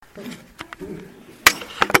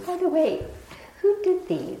the way, who did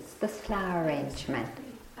these, this flower arrangement?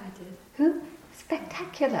 I did. Who?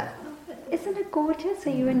 Spectacular. Isn't it gorgeous?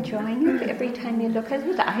 Are you enjoying it every time you look at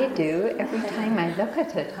it? I do. Every time I look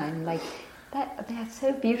at it, I'm like, that, they're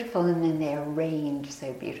so beautiful, and then they're arranged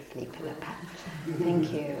so beautifully, Philippa.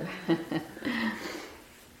 Thank you.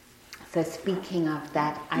 So speaking of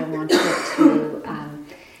that, I wanted to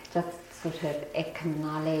just sort of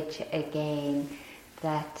acknowledge again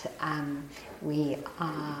that we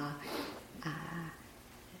are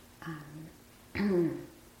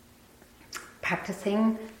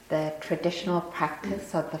practicing the traditional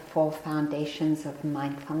practice of the 4 foundations of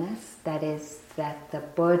mindfulness. That is, that the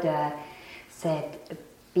Buddha said,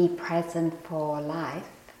 be present for life,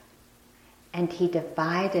 and he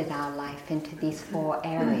divided our life into these 4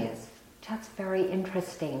 areas. Just very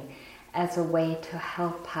interesting as a way to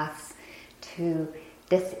help us to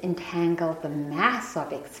disentangle the mass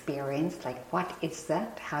of experience, like what is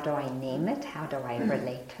that? How do I name it? How do I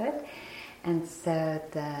relate to it? And so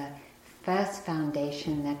the first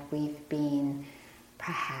foundation that we've been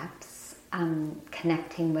perhaps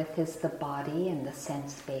connecting with is the body and the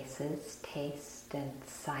sense spaces, taste and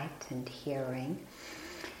sight and hearing,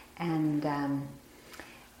 and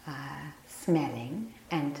smelling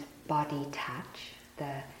and body touch,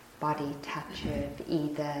 the body touch of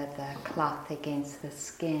either the cloth against the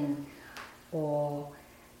skin or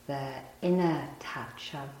the inner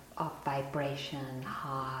touch of vibration,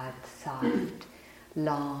 hard, soft,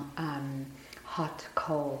 long, hot,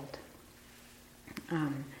 cold,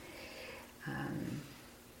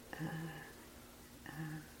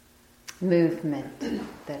 movement,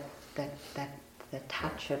 the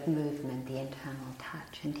touch of movement, the internal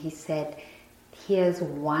touch. And he said, here's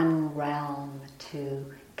one realm to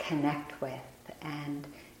connect with and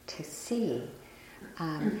to see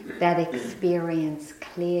that experience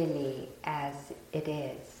clearly as it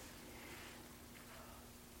is.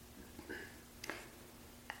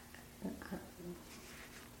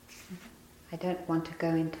 I don't want to go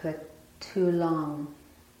into it too long,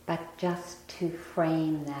 but just to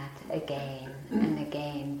frame that again and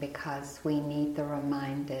again, because we need the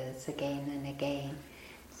reminders again and again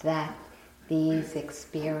that these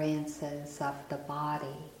experiences of the body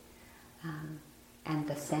and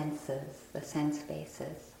the senses, the sense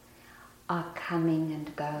bases, are coming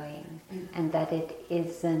and going, and that it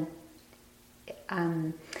isn't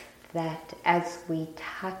that as we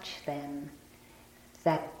touch them,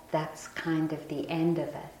 that's kind of the end of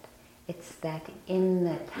it. It's that in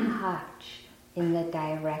the touch, in the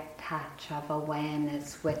direct touch of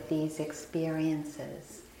awareness with these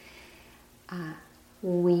experiences,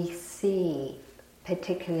 we see,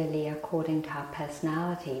 particularly according to our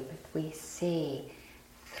personality, but we see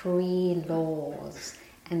 3 laws,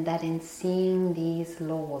 and that in seeing these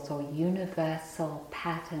laws or universal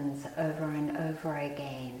patterns over and over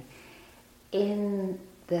again in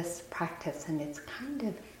this practice, and it's kind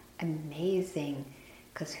of amazing,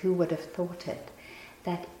 because who would have thought it,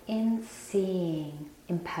 that in seeing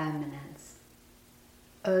impermanence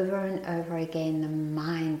over and over again, the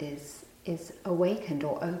mind is awakened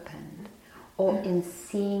or opened, or in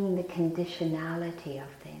seeing the conditionality of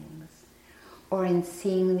things, or in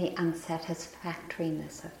seeing the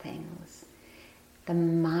unsatisfactoriness of things, the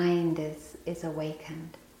mind is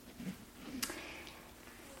awakened.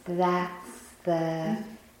 That's the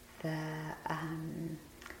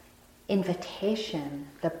invitation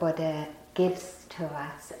the Buddha gives to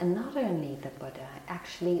us, and not only the Buddha,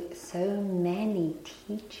 actually so many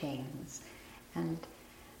teachings and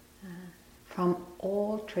from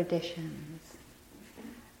all traditions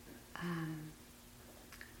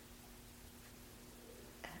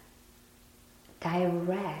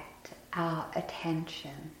direct our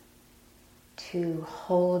attention to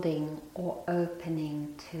holding or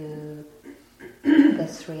opening to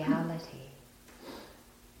this reality.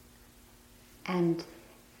 And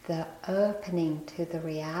the opening to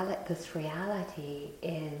this reality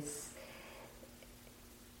is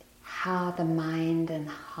how the mind and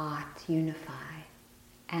heart unify.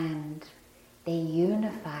 And they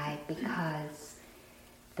unify because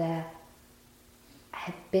the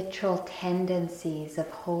habitual tendencies of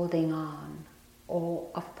holding on or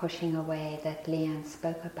of pushing away that Leon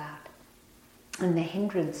spoke about in the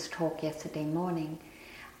hindrance talk yesterday morning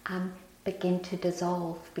begin to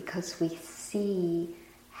dissolve, because we see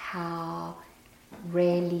how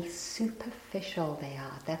really superficial they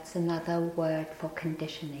are. That's another word for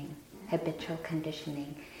conditioning, habitual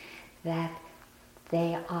conditioning, that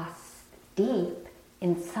they are deep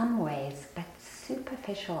in some ways, but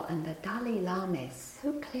superficial. And the Dalai Lama is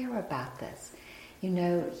so clear about this. You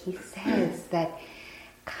know, he says that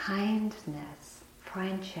kindness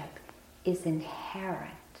friendship is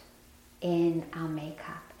inherent in our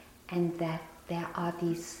makeup, and that there are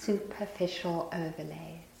these superficial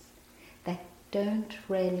overlays that don't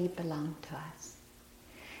really belong to us,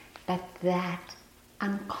 but that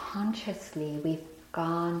unconsciously we've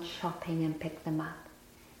gone shopping and picked them up,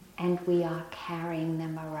 and we are carrying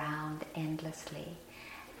them around endlessly.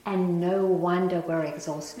 And no wonder we're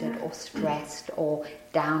exhausted or stressed or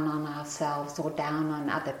down on ourselves or down on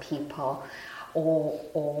other people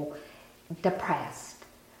or depressed,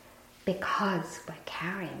 because we're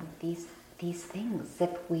carrying these things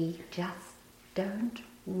that we just don't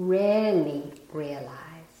really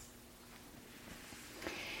realize.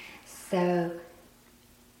 So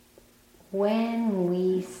when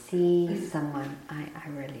we see someone, I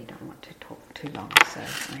really don't want to talk too long, so I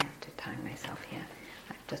have to time myself here.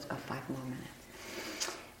 I've just got 5 more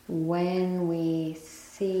minutes. When we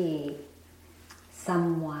see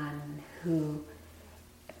someone who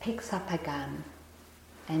picks up a gun,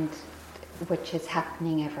 and which is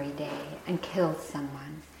happening every day, and kills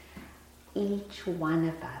someone, each one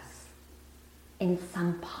of us in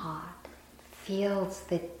some part feels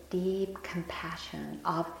the deep compassion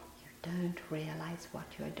of, you don't realize what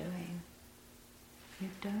you're doing. You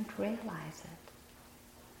don't realize it.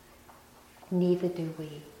 Neither do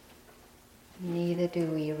we. Neither do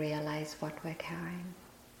we realize what we're carrying.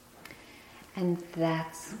 And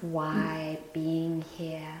that's why being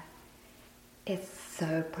here is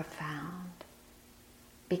so profound,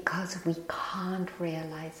 because we can't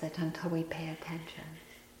realize it until we pay attention.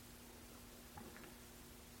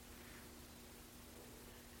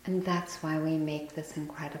 And that's why we make this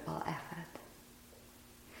incredible effort.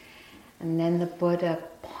 And then the Buddha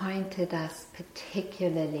pointed us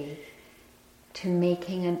particularly to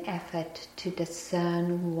making an effort to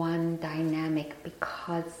discern one dynamic,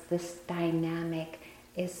 because this dynamic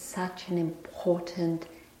is such an important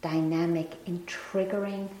dynamic in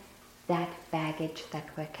triggering that baggage that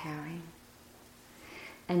we're carrying.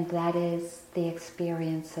 And that is the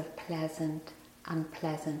experience of pleasant,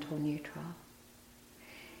 unpleasant, or neutral.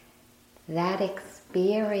 That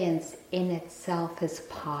experience in itself is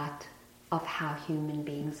part of how human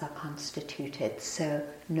beings are constituted, so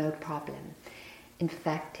no problem. In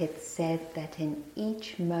fact, it's said that in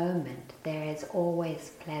each moment there is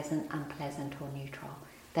always pleasant, unpleasant, or neutral,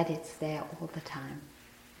 that it's there all the time.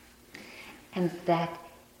 And that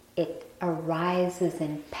it arises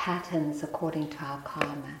in patterns according to our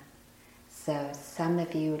karma. So some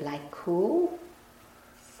of you like cool,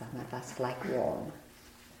 some of us like warm.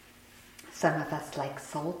 Some of us like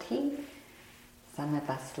salty, some of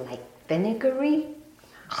us like vinegary.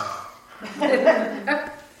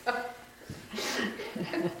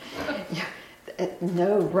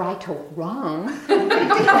 No right or wrong.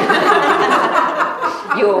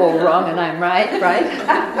 You're all wrong and I'm right?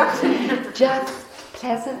 Just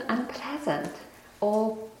pleasant, unpleasant,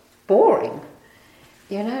 or boring,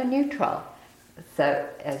 neutral. So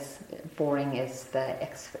as boring is the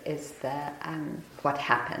what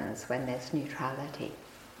happens when there's neutrality.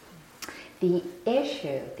 The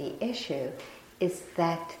issue is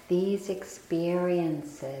that these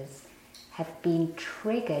experiences have been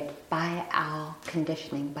triggered by our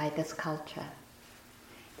conditioning, by this culture,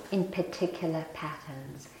 in particular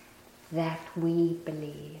patterns that we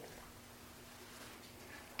believe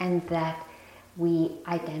and that we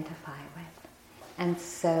identify with. And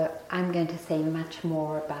so I'm going to say much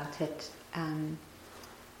more about it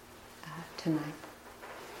tonight.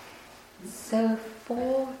 So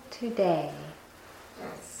for today,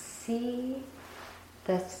 see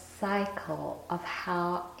the cycle of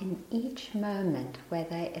how in each moment,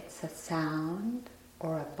 whether it's a sound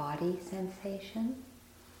or a body sensation,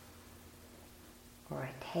 or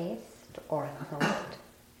a taste, or a thought,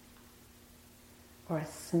 or a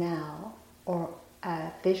smell, or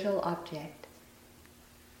a visual object,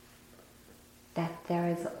 that there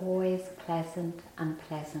is always pleasant,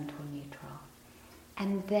 unpleasant, or neutral.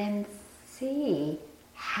 And then see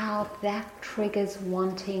how that triggers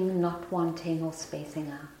wanting, not wanting, or spacing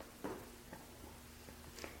out.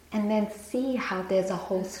 And then see how there's a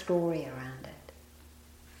whole story around it.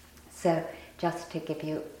 So just to give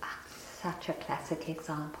you such a classic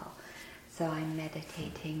example. So I'm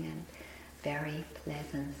meditating and very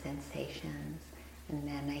pleasant sensations, and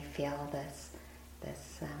then I feel this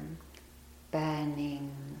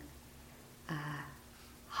burning,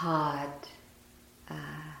 hard,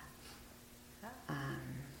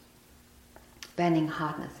 burning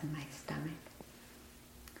hardness in my stomach.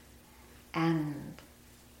 And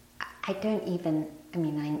I don't even,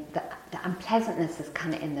 the unpleasantness is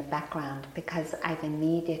kind of in the background, because I've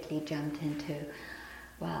immediately jumped into,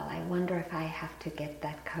 well, I wonder if I have to get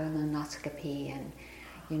that colonoscopy, and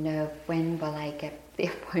when will I get the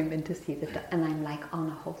appointment to see the doctor? And I'm like on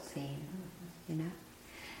a whole scene,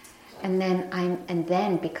 And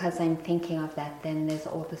then because I'm thinking of that, then there's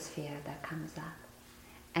all this fear that comes up.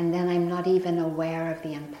 And then I'm not even aware of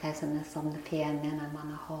the unpleasantness of the fear, and then I'm on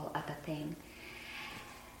a whole other thing.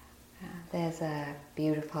 There's a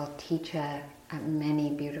beautiful teacher, many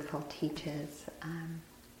beautiful teachers,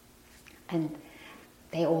 and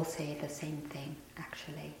they all say the same thing,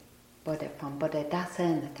 actually. From Buddhadasa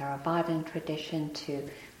and the Theravadan tradition to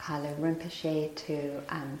Kala Rinpoche to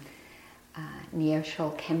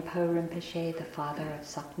Nyosho Khenpo Rinpoche, the father of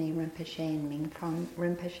Sokni Rinpoche and Mingphrom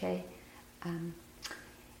Rinpoche,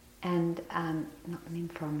 not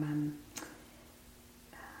Mingphrom,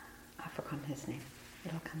 I've forgotten his name,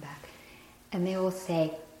 it'll come back. And they all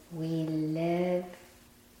say, we live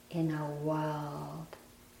in a world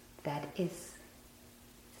that is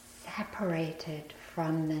separated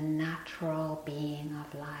from the natural being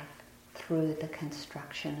of life through the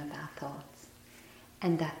construction of our thoughts.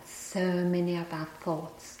 And that so many of our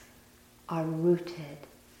thoughts are rooted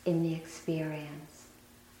in the experience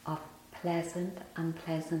of pleasant,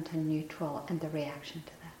 unpleasant, and neutral, and the reaction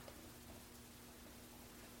to that.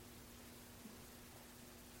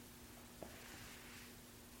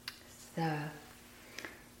 So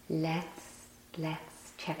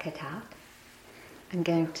let's check it out. I'm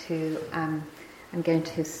going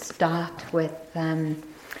to start with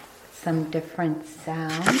some different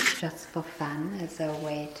sounds just for fun as a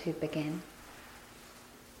way to begin.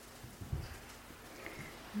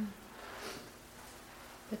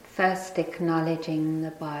 But first acknowledging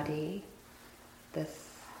the body, this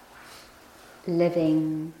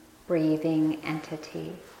living, breathing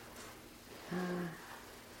entity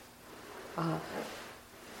of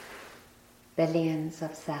billions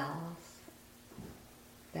of cells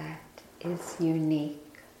that is unique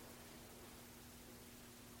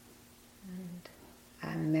and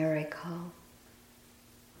a miracle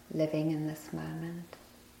living in this moment.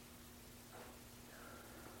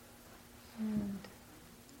 And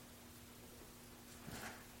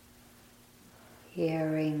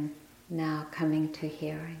hearing, now coming to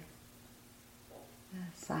hearing,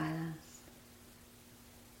 silence.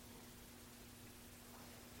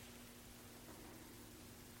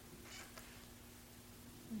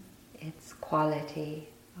 Its quality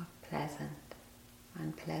of pleasant,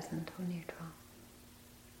 unpleasant, or neutral.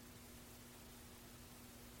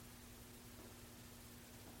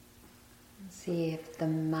 See if the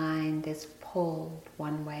mind is pulled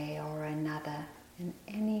one way or another in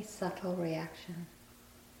any subtle reaction.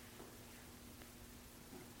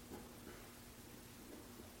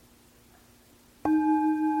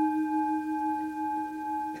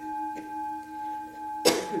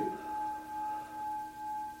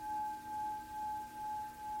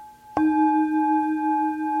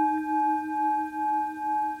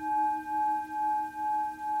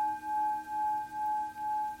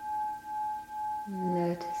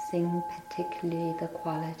 Noticing particularly the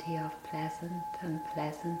quality of pleasant,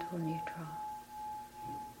 unpleasant, or neutral.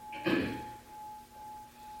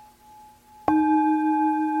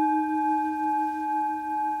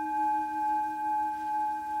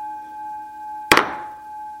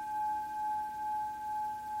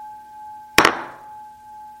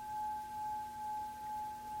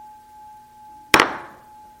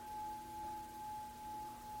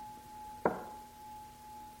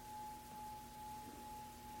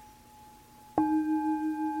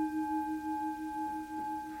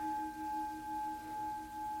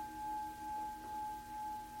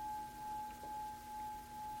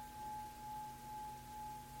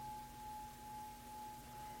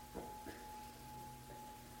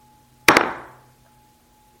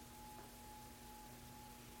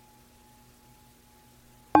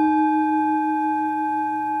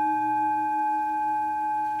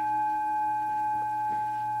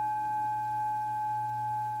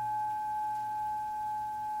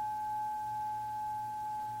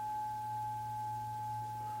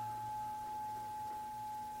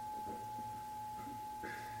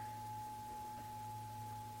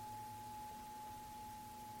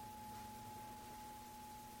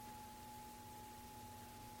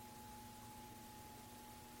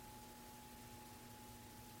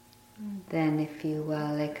 Then, if you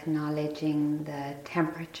will, acknowledging the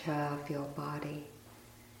temperature of your body,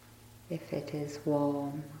 if it is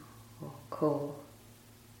warm or cool,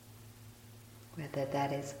 whether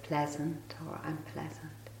that is pleasant or unpleasant.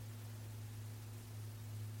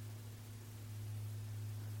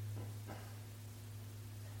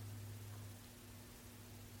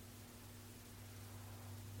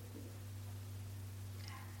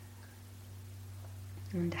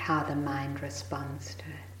 and how the mind responds to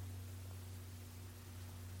it.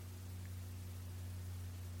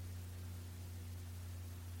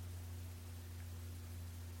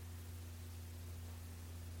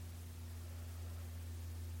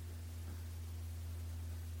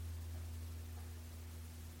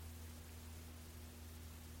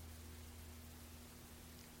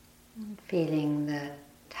 And feeling the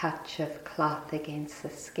touch of cloth against the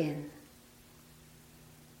skin,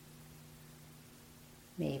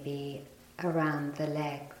 maybe around the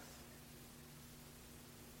legs.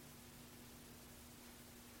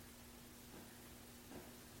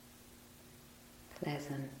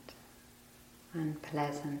 Pleasant,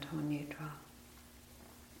 unpleasant, or neutral.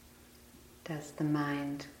 Does the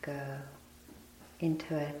mind go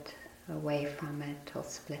into it, away from it, or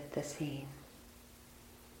split the scene?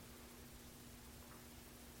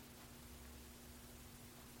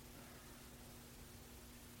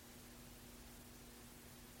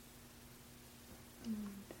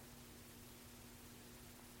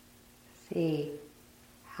 See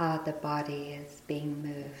how the body is being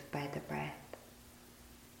moved by the breath.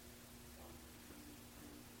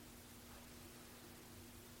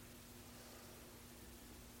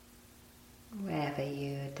 Wherever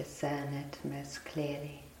you discern it most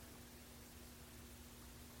clearly.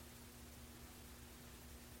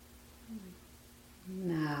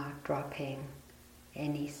 Now dropping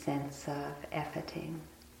any sense of efforting,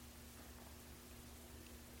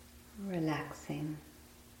 relaxing.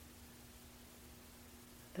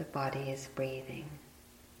 The body is breathing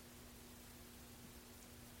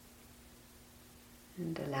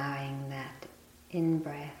and allowing that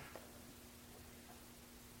in-breath.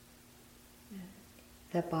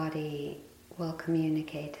 The body will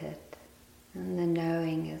communicate it, and the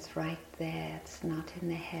knowing is right there. It's not in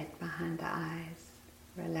the head behind the eyes,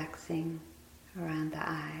 relaxing around the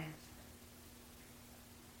eyes.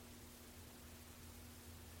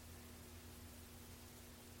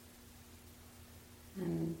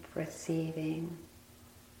 And receiving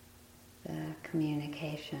the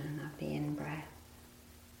communication of the in-breath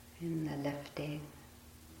in the lifting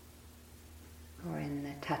or in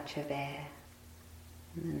the touch of air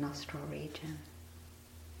in the nostril region,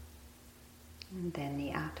 and then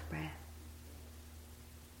the out-breath.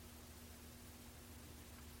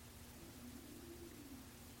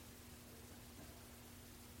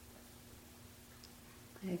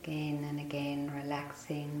 Again and again,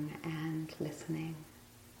 relaxing and listening.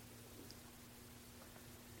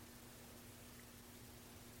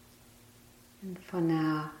 And for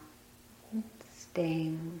now,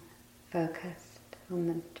 staying focused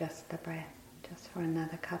on just the breath, just for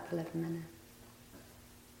another couple of minutes.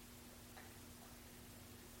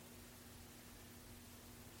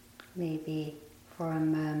 Maybe for a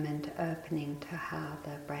moment opening to how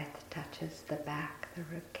the breath touches the back, the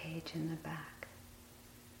rib cage in the back.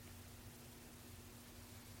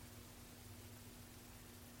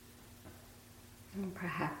 And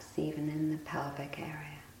perhaps even in the pelvic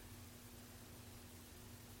area.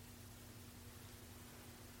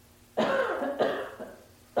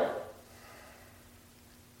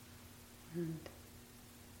 And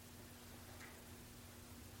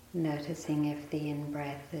noticing if the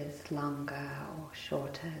in-breath is longer or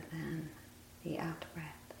shorter than the out-breath.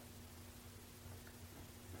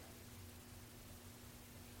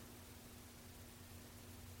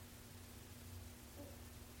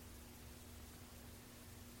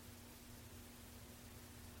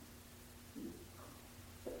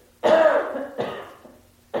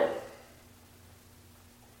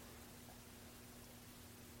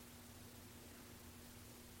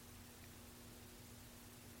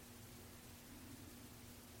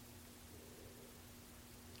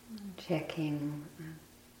 Checking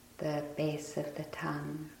the base of the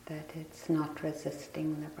tongue, that it's not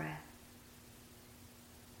resisting the breath.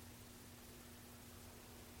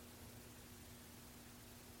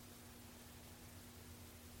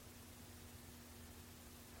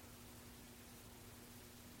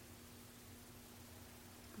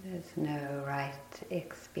 There's no right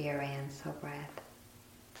experience of breath,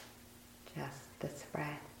 just this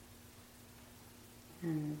breath.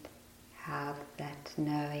 And how that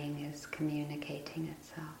knowing is communicating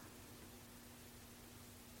itself.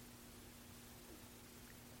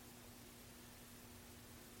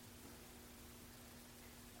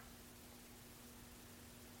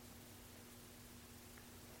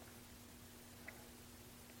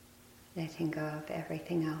 Letting go of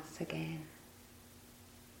everything else again.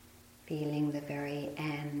 Feeling the very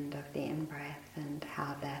end of the in-breath and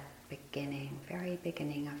how that beginning, very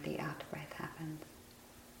beginning of the out-breath happens.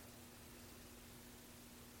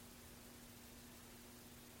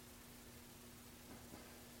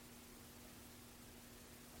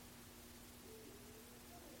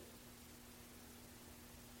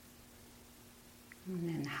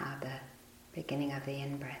 how the beginning of the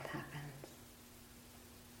in-breath happens,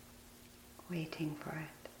 waiting for it.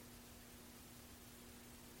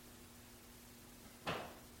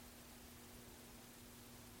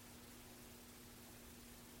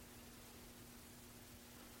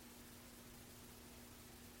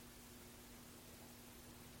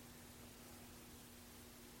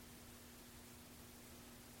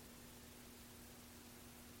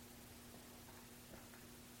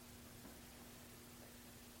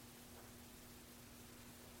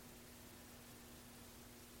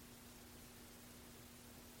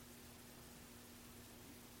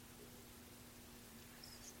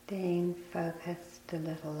 Staying focused a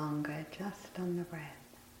little longer just on the breath.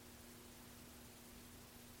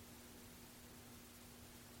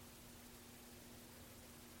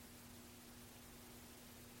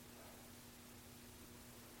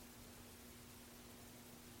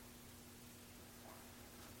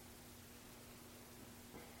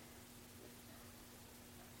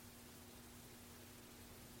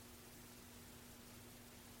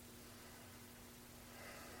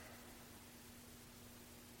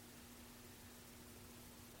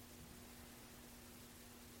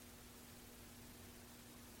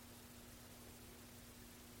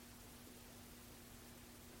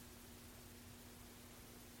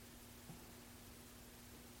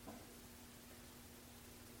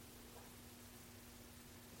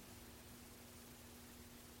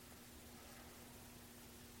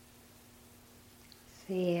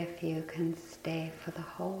 See if you can stay for the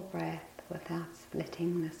whole breath without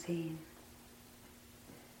splitting the scene.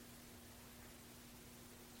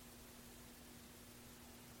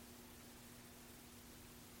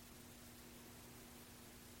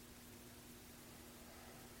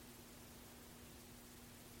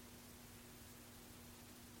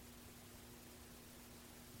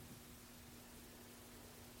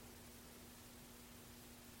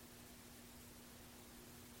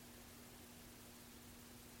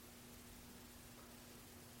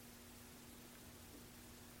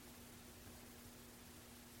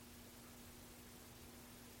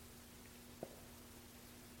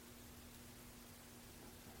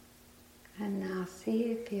 And now see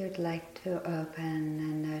if you'd like to open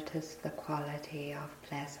and notice the quality of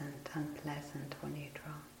pleasant, unpleasant, or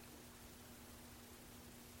neutral.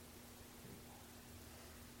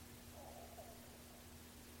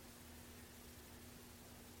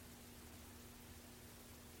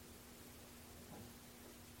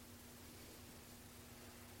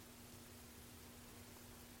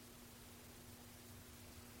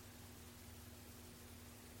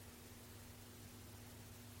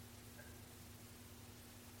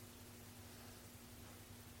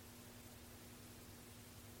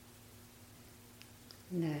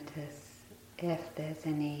 Notice if there's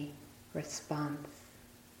any response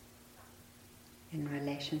in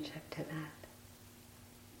relationship to that.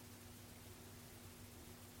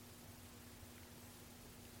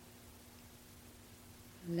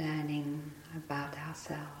 Learning about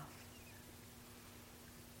ourselves.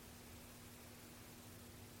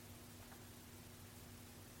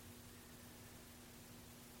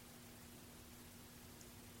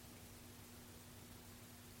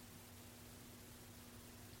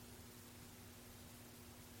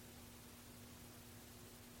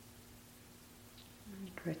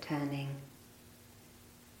 Returning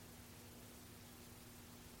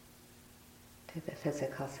to the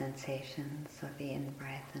physical sensations of the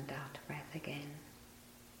in-breath and out-breath again.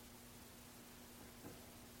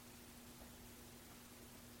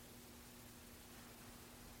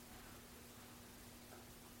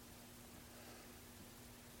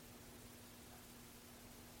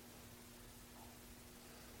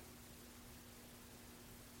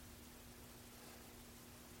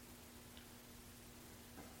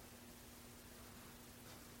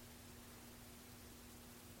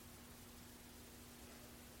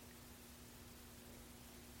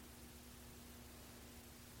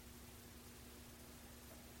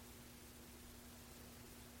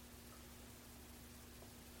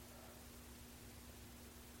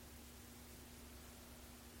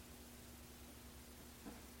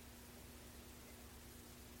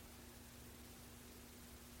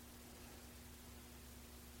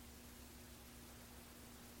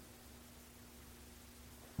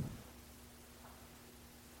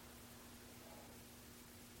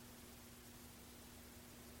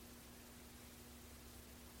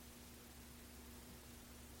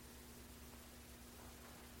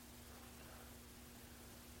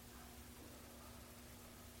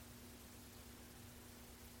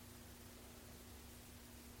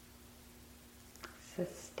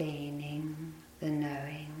 Sustaining the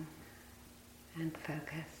knowing and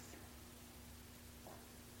focus.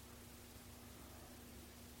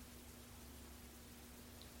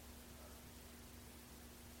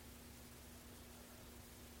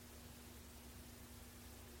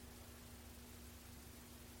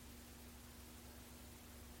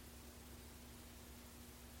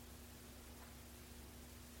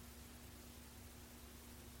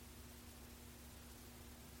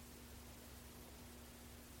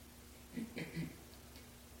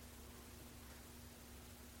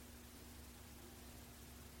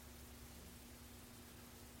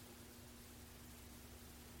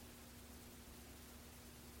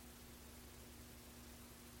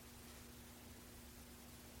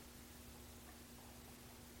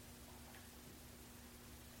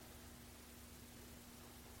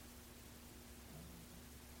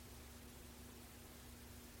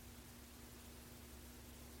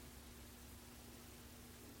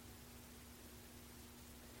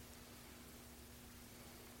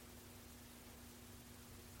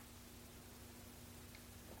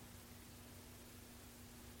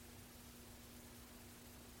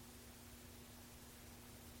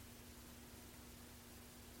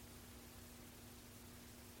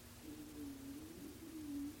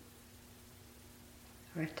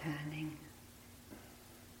 returning.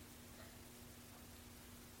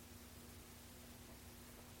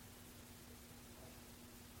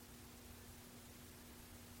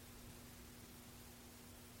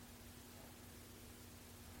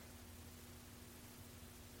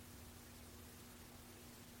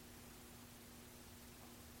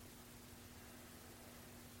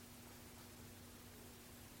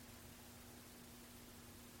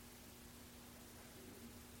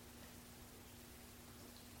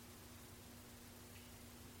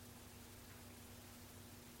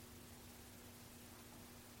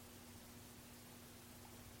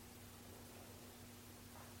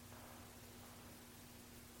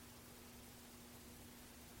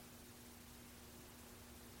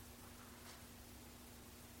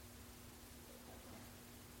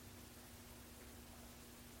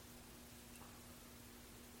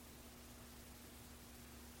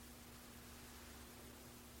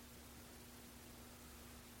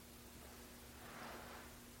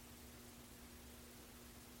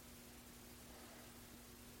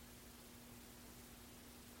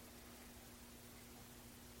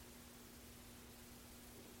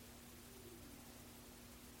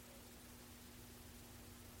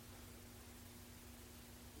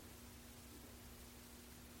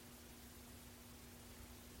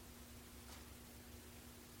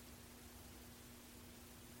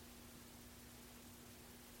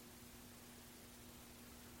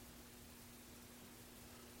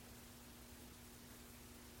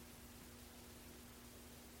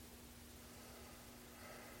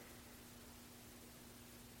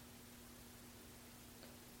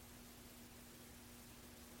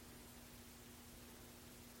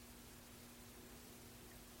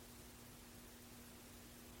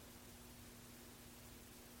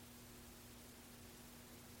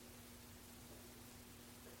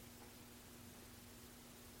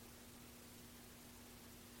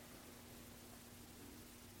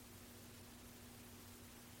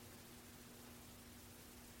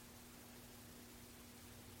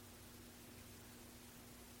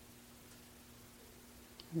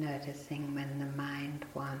 Noticing when the mind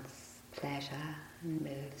wants pleasure and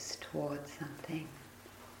moves towards something,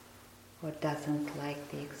 or doesn't like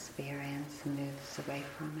the experience and moves away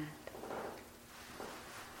from it,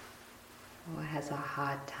 or has a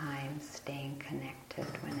hard time staying connected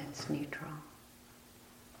when it's neutral.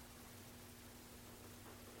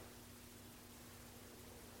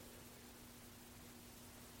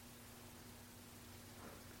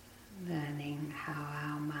 Learning how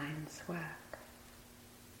our minds work.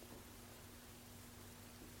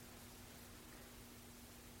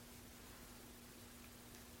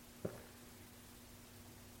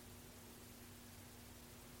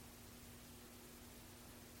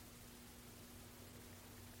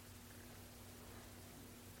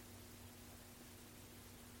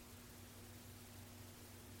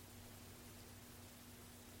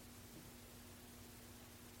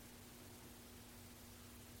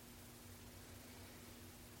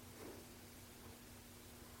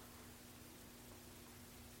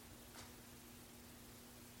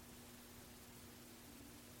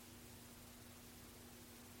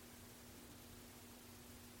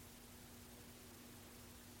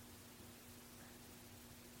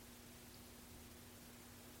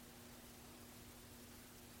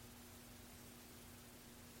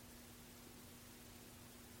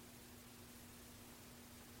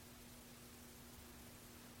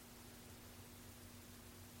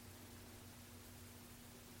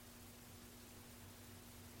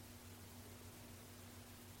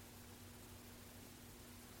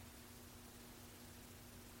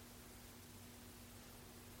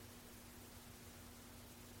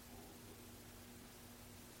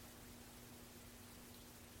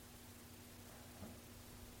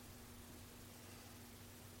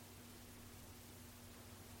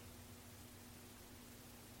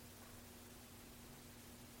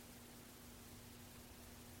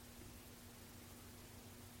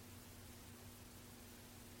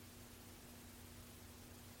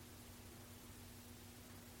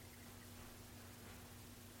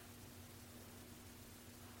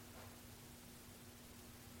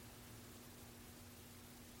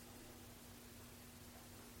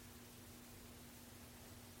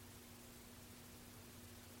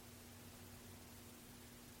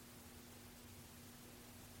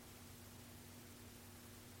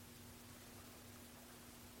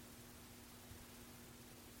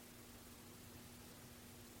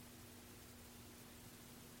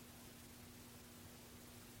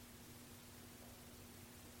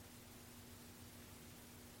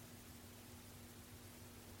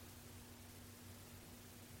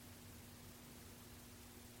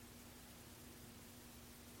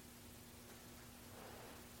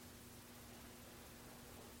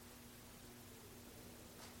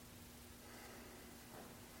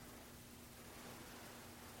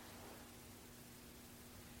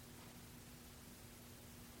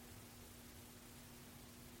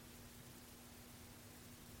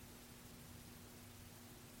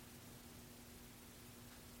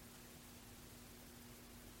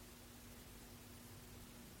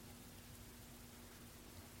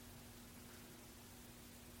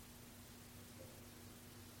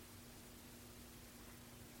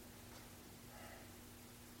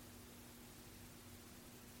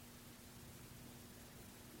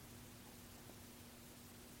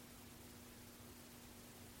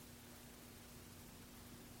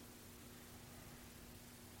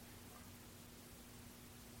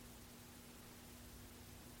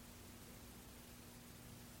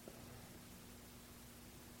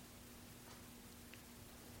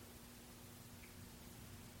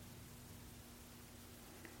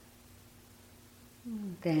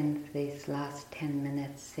 Then for these last 10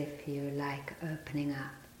 minutes, if you like, opening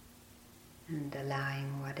up and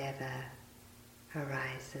allowing whatever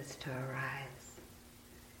arises to arise.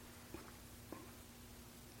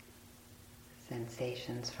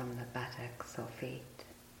 Sensations from the buttocks or feet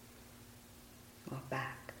or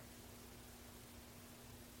back.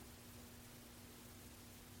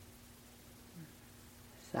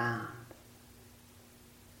 Sound.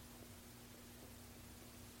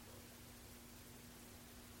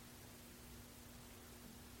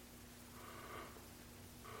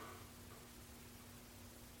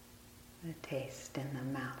 The taste in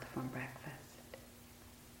the mouth from breakfast.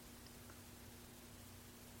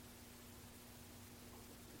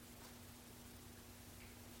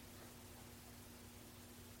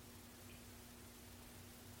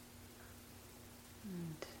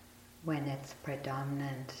 And when it's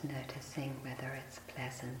predominant, noticing whether it's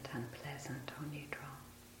pleasant, unpleasant, or neutral.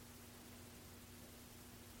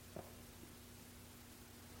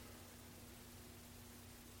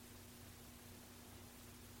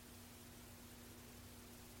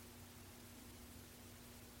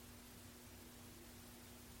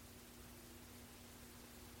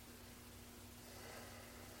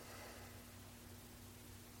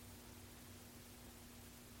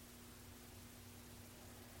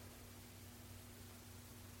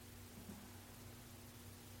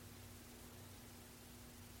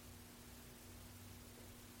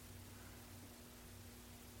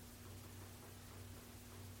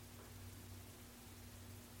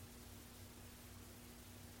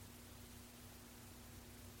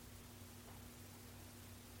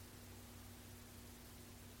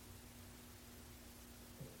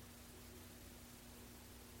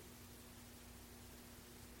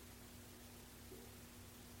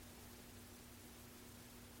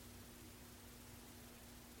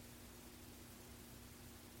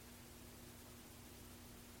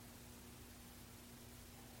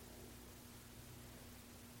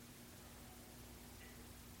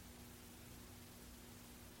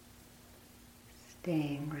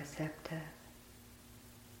 Staying receptive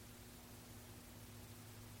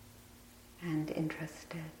and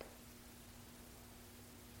interested.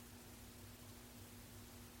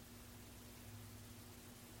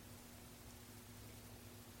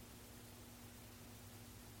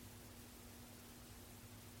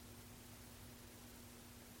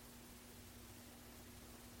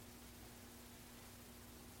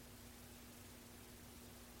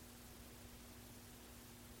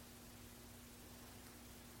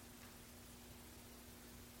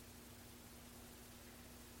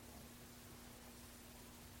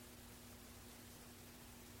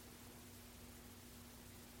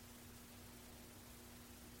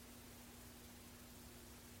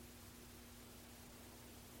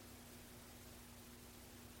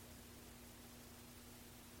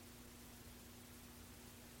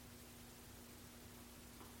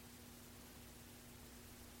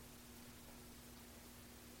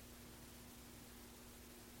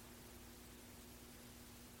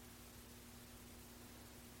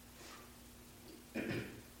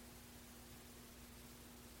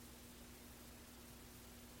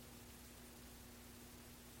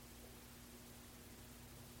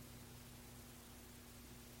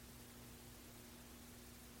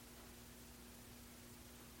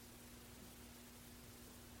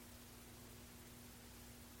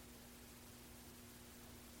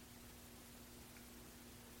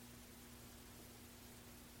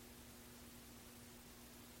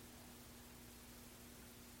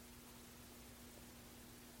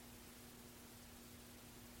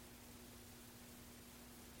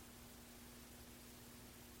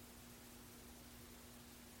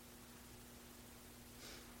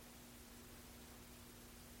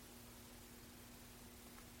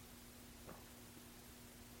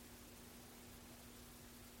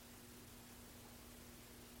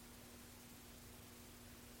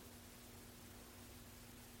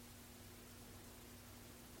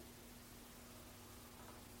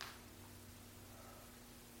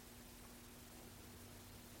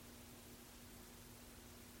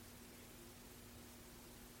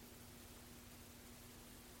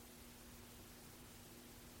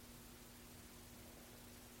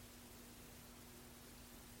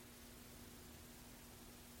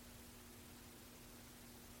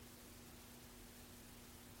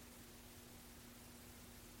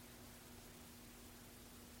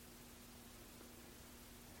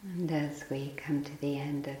 And as we come to the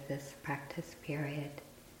end of this practice period,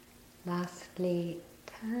 lastly,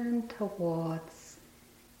 turn towards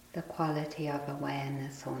the quality of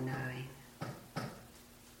awareness or knowing.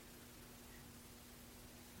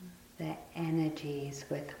 the energies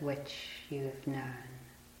with which you've known.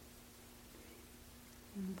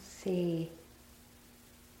 And see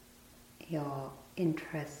your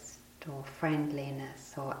interest or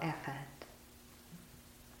friendliness or effort,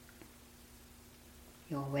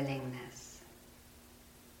 your willingness,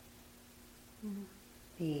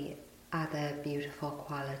 the other beautiful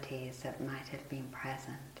qualities that might have been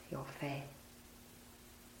present, your faith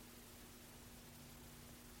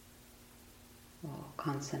or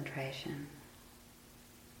concentration.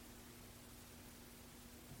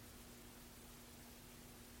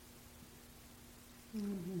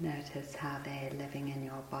 Notice how they're living in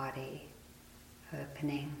your body,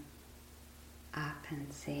 opening up and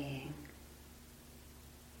seeing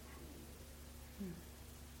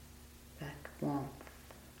that warmth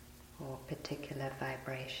or particular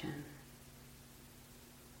vibration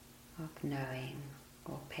of knowing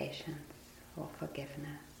or patience or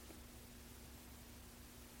forgiveness.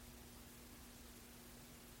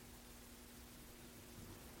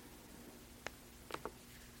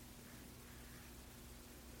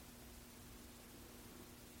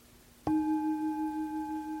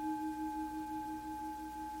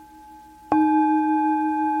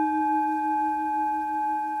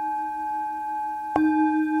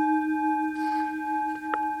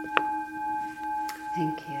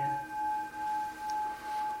 Thank you.